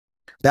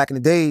back in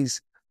the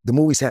days, the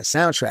movies had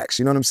soundtracks,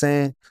 you know what I'm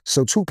saying?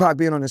 So Tupac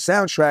being on the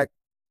soundtrack,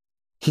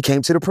 he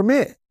came to the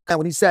premiere. And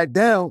when he sat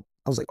down,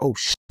 I was like, oh,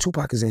 shit,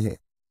 Tupac is in here.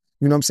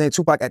 You know what I'm saying?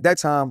 Tupac, at that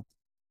time,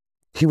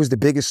 he was the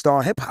biggest star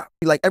in hip hop.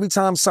 Like every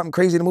time something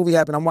crazy in the movie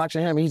happened, I'm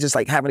watching him and he's just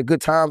like having a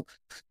good time,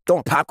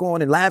 throwing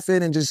popcorn and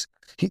laughing and just,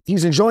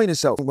 he's enjoying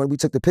himself. When we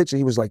took the picture,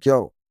 he was like,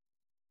 yo,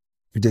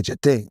 you did your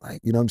thing.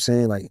 Like, you know what I'm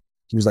saying? Like,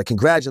 he was like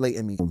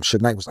congratulating me.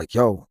 Suge Knight was like,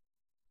 yo,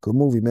 good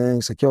movie, man.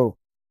 He's like, yo,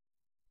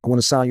 I want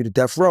to sign you to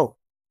Deathrow.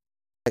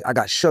 I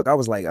got shook. I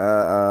was like,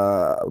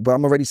 but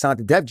I'm already signed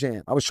to Def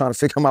Jam. I was trying to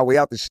figure my way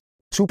out this shit.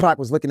 Tupac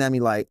was looking at me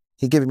like,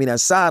 he giving me that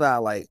side eye,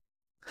 like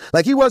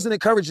he wasn't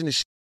encouraging the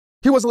shit.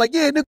 He wasn't like,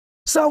 yeah, nigga,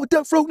 sign with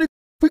Deathrow, nigga.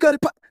 We got it.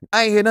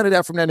 I ain't hear none of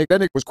that from that nigga.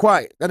 That nigga was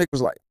quiet. That nigga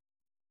was like,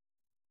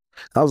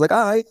 I was like,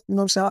 all right, you know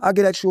what I'm saying? I'll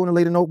get at you on a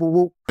later note, but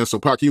whoop. And so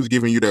Pac, he was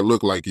giving you that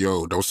look like,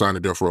 yo, don't sign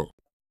to Deathrow.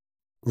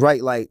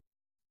 Right, like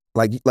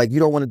you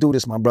don't want to do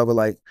this, my brother.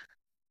 Like,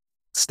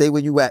 stay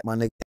where you at, my nigga.